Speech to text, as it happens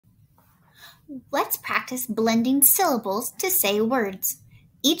Let's practice blending syllables to say words.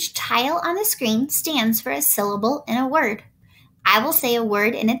 Each tile on the screen stands for a syllable in a word. I will say a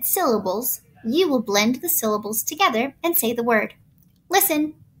word in its syllables. You will blend the syllables together and say the word.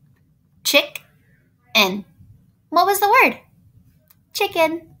 Listen. Chick-en. What was the word?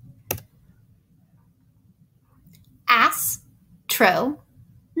 Chicken. Astro-not.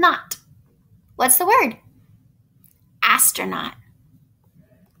 What's the word? Astronaut.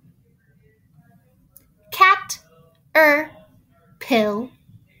 Cat-er-pill-er.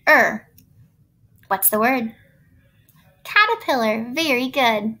 What's the word? Caterpillar. Very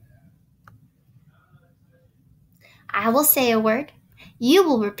good. I will say a word. You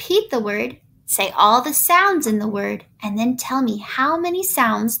will repeat the word, say all the sounds in the word, and then tell me how many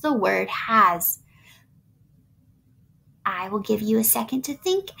sounds the word has. I will give you a second to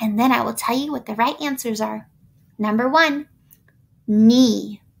think, and then I will tell you what the right answers are. Number 1,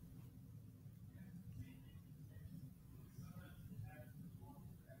 knee.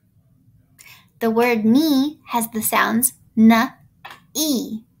 The word knee has the sounds n,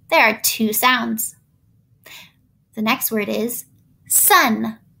 e. There are 2 sounds. The next word is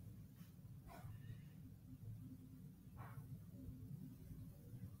sun.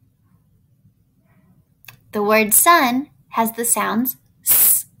 The word sun has the sounds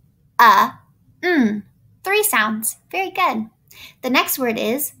s, n. 3 sounds. Very good. The next word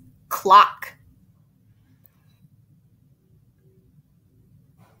is clock.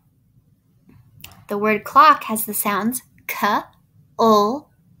 The word clock has the sounds k,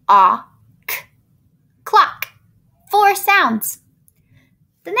 l, a, k. Clock. 4 sounds.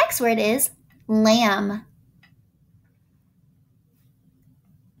 The next word is lamb.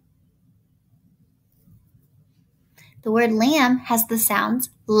 The word lamb has the sounds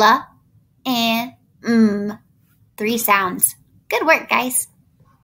l and m. 3 sounds. Good work, guys.